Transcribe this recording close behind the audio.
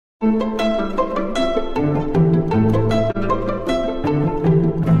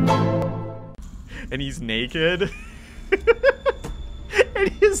And he's naked. And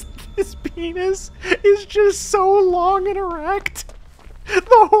his penis is just so long and erect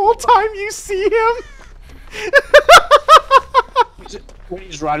the whole time you see him. When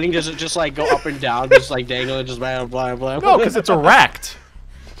he's running, does it just like go up and down, just like dangling, just blah blah blah? No, because it's erect.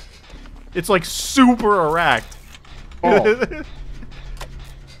 It's like super erect. Oh.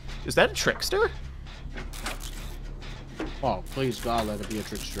 Is that a trickster? Oh, please God, let it be a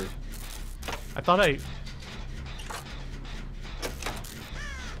trickster. I thought I.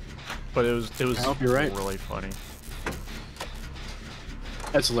 But it was I hope you're right. Really funny.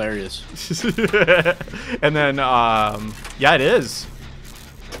 That's hilarious. And then yeah, it is.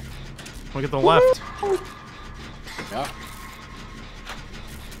 Look at the left. Yeah.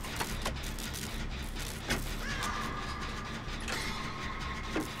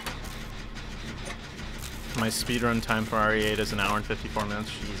 My speedrun time for RE8 is 1 hour and 54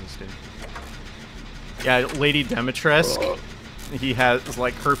 minutes. Jesus, dude. Yeah, Lady Demetresk. He has,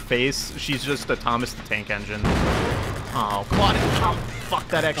 like, her face. She's just a Thomas the Tank Engine. Oh, Claudia. Oh, fuck,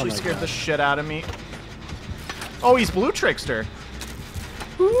 that actually scared the shit out of me. Oh, he's Blue Trickster.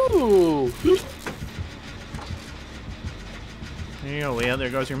 Ooh. There you go, Leah. There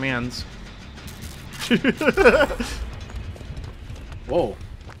goes your mans. Whoa.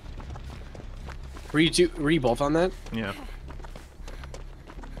 Were you both on that? Yeah.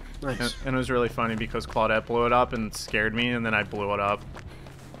 Nice. And it was really funny because Claudette blew it up and scared me, and then I blew it up.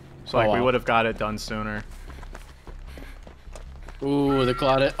 So, like, wow. we would have got it done sooner. Ooh, the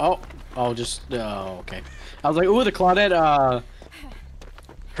Claudette. Oh, just. Oh, okay. I was like, ooh, the Claudette.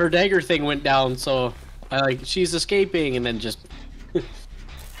 Her dagger thing went down, so I like she's escaping, and then just.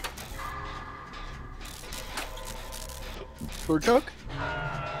 For choke.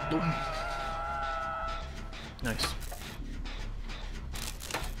 Nope. Nice.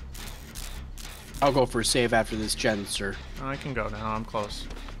 I'll go for a save after this gen, sir. Oh, I can go now. I'm close.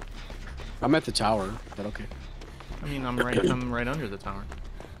 I'm at the tower, but okay. I mean, I'm right under the tower.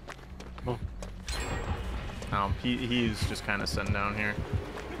 Oh. Oh, he's just kind of sitting down here.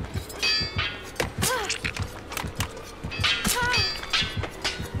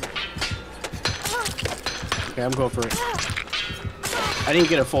 Okay, I'm going for it. I didn't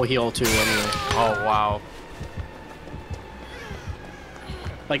get a full heal too, anyway. Oh wow.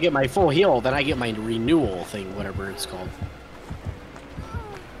 If I get my full heal, then I get my renewal thing, whatever it's called.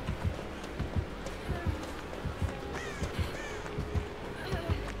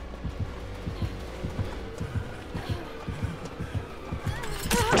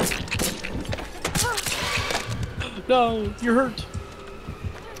 No, you're hurt.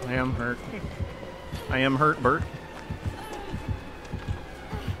 I am hurt. I am hurt, Bert.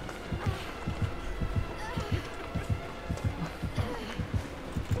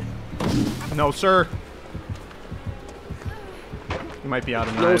 No, sir. You might be out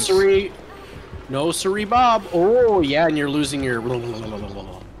of knives. No, siree. No, siree, Bob. Oh, yeah, and you're losing your...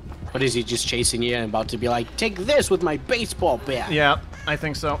 What is he, just chasing you and about to be like, take this with my baseball bat? Yeah, I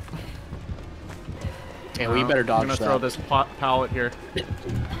think so. Okay, well, you better dodge that. I'm gonna throw this pallet here.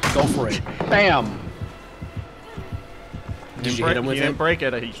 Go for it. Bam! Did you hit him with it? He didn't break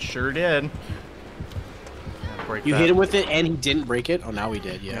it. He sure did. You hit him with it and he didn't break it? Oh, now he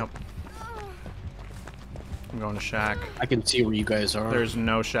did, yeah. Yep. I'm going to shack. I can see where you guys are. There's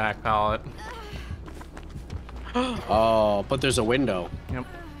no shack pallet. Oh, but there's a window. Yep.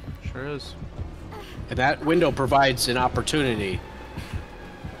 Sure is. And that window provides an opportunity.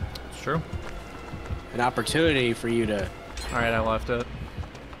 It's true. An opportunity for you to... Alright, I left it.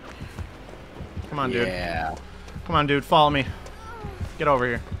 Come on, dude. Yeah. Come on, dude. Follow me. Get over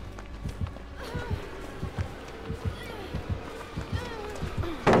here.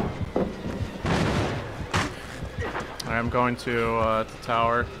 Alright, I'm going to the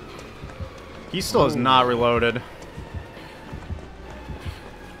tower. He still is not reloaded.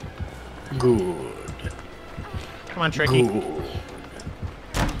 Good. Come on, Tricky. Good.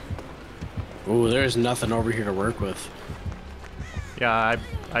 Ooh, there's nothing over here to work with. Yeah,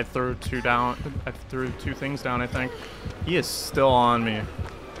 I threw two down. I threw two things down, I think. He is still on me.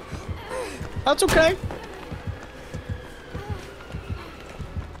 That's okay.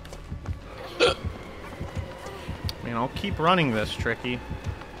 I mean, I'll keep running this, Tricky.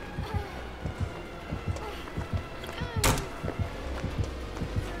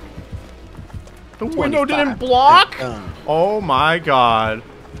 The window didn't block? Oh my god.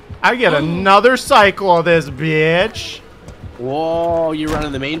 I get another cycle of this, bitch. Whoa, you're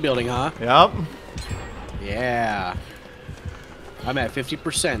running the main building, huh? Yep. Yeah. I'm at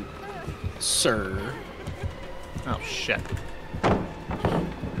 50%. sir. Oh, shit.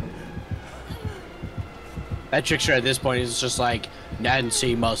 That Trickster at this point is just like,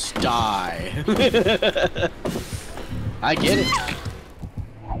 Nancy must die. I get it.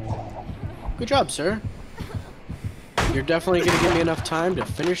 Good job, sir. You're definitely gonna give me enough time to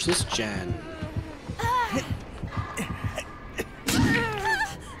finish this gen.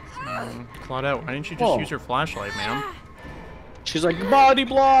 Claudette, why didn't you just use your flashlight, ma'am? She's like, body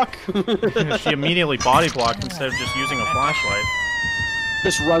block! She immediately body blocked instead of just using a flashlight.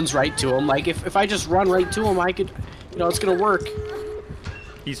 Just runs right to him. Like, if I just run right to him, I could, you know, it's gonna work.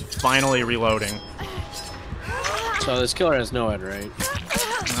 He's finally reloading. So this killer has no head, right?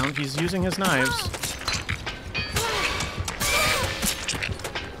 Well, he's using his knives.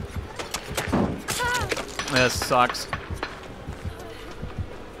 This sucks.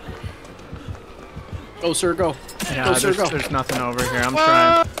 Go, sir, go. Yeah, go, sir, go. There's nothing over here. I'm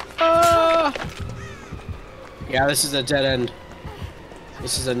trying. Yeah, this is a dead end.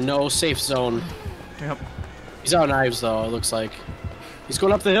 This is a no safe zone. Yep. He's out of knives, though, it looks like. He's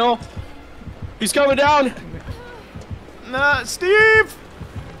going up the hill. He's coming down. Nah, Steve!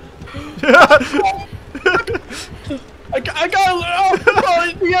 I got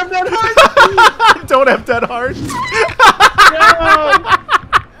oh, do you have that heart? Don't have dead heart.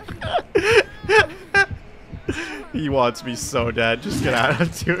 No. He wants me so dead. Just get out of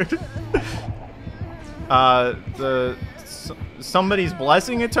it, dude. Somebody's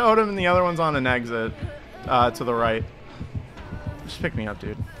blessing a totem and the other one's on an exit. To the right. Just pick me up,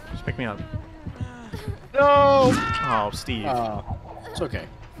 dude. Just pick me up. No. Oh, Steve. It's okay.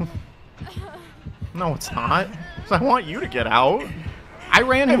 No, it's not. I want you to get out. I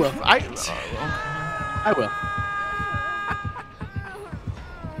ran him. I will.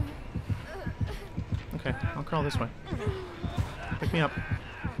 Okay, I'll crawl this way. Pick me up.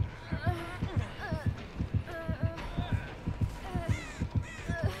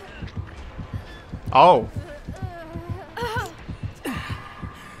 Oh.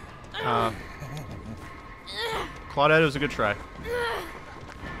 Claudette, was a good try.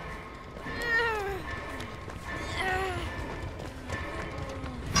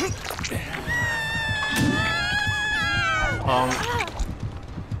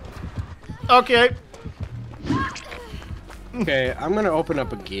 Okay. Okay, I'm gonna open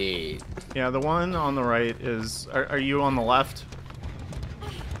up a gate. Yeah, the one on the right is... Are you on the left?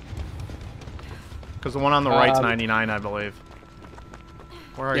 Because the one on the right's 99, I believe.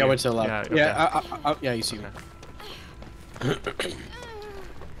 Where are you? Yeah, I went to the left. Yeah, okay. Yeah, you see me.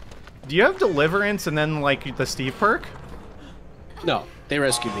 Do you have Deliverance and then, like, the Steve perk? No, they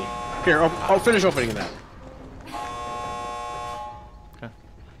rescued me. Here, I'll finish opening that. Okay.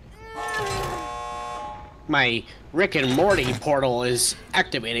 My Rick and Morty portal is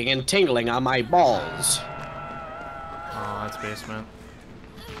activating and tingling on my balls. Oh, that's basement.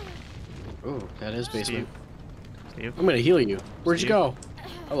 Ooh, that is basement. Steve? I'm gonna heal you. Where'd Steve? you go?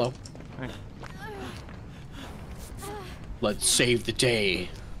 Hello. Hey. Let's save the day.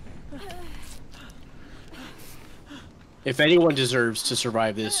 If anyone deserves to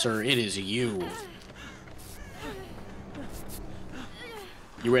survive this, sir, it is you.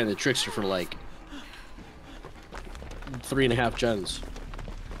 You ran the Trickster for like 3.5 gens.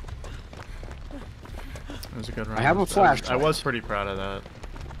 It was a good run. I have a flashlight. I was pretty proud of that.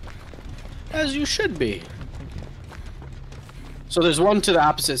 As you should be. So there's one to the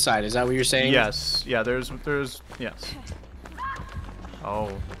opposite side, is that what you're saying? Yes. Yeah, there's, yes.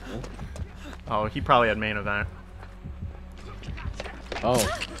 Oh. Oh, he probably had main event. Oh.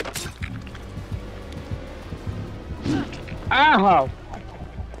 Ow!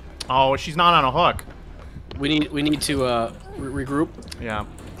 Oh, she's not on a hook. We need to regroup. Yeah.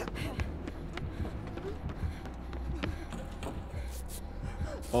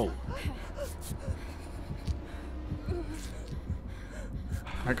 Oh.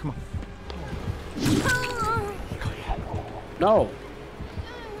 Alright, come on. No.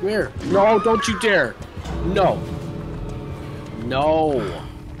 Come here. No, don't you dare. No. No.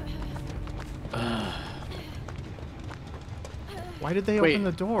 Why did they Wait. open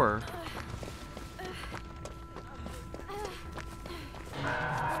the door?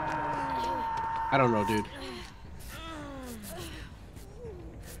 I don't know, dude.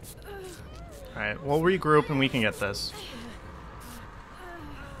 Alright, we'll regroup and we can get this.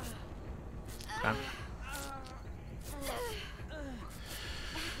 Okay.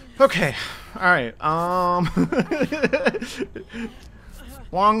 Okay. Alright,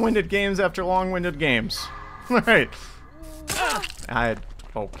 long-winded games after long-winded games. Alright.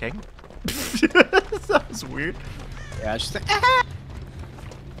 Okay. That was weird. Yeah, it's just like,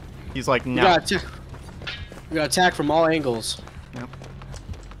 He's like, no. We gotta attack from all angles. Yep.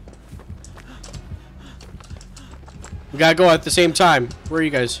 We gotta go at the same time. Where are you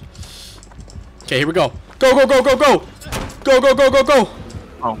guys? Okay, here we go. Go, go, go, go, go! Go, go, go, go, go!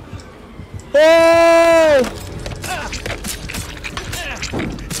 Oh. Oh!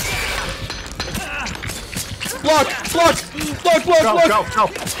 Block! Block! Block! Block! Go, Block! go, go!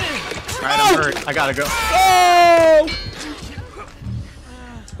 Alright, I'm hurt. I gotta go. Oh!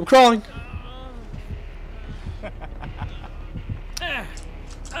 I'm crawling.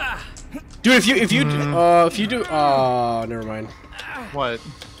 Dude, if you do, never mind. What?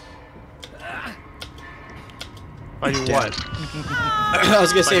 I do Damn. what? I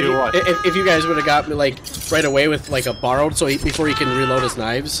was gonna say if you guys would have got me like right away with like a borrowed, so before he can reload his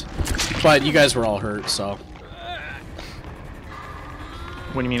knives, but you guys were all hurt, so.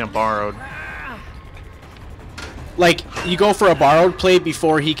 What do you mean a borrowed? Like you go for a borrowed play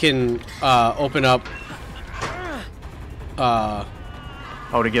before he can open up.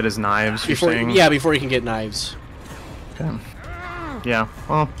 Oh, to get his knives, you're saying? Yeah, before he can get knives. Okay. Yeah,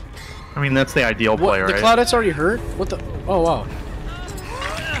 well, I mean, that's the ideal play, right? The Claudette's already hurt? What the? Oh, wow.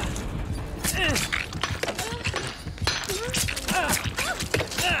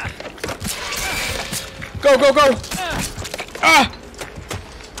 Go, go, go! Ah!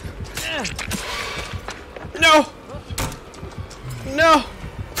 No! No!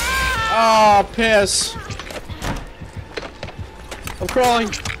 Oh, piss. I'm crawling.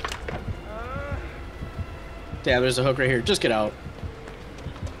 Damn, there's a hook right here. Just get out.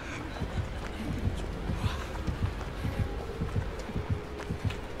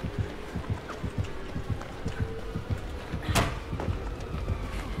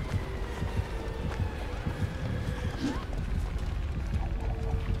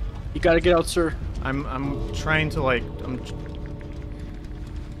 You gotta get out, sir. I'm trying to like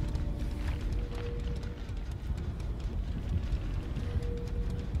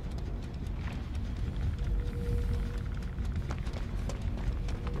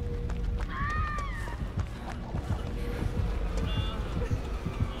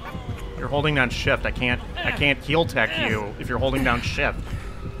You're holding down shift. I can't heal tech you if you're holding down shift.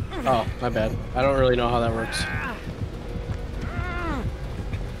 Oh, my bad. I don't really know how that works.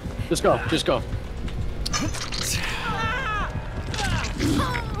 Just go. Just go.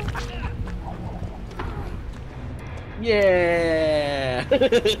 Yeah!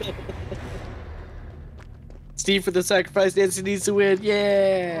 Steve for the sacrifice. Nancy needs to win.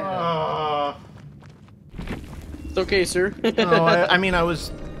 Yeah! It's okay, sir. No, I mean, I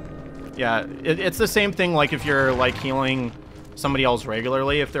was... Yeah, it's the same thing, like, if you're, like, healing somebody else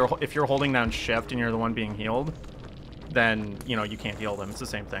regularly. If you're holding down shift and you're the one being healed, then, you know, you can't heal them. It's the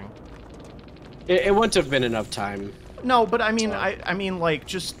same thing. It wouldn't have been enough time. No, but I mean, I mean, like,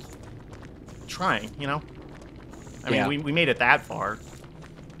 just trying, you know? I mean, we made it that far.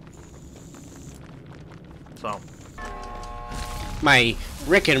 So. My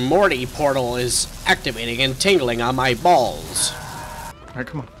Rick and Morty portal is activating and tingling on my balls. Alright,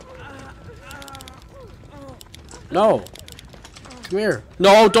 come on. No. Come here.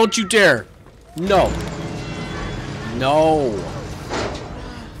 No, don't you dare. No. No.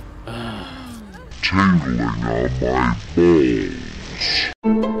 Tingling on my balls.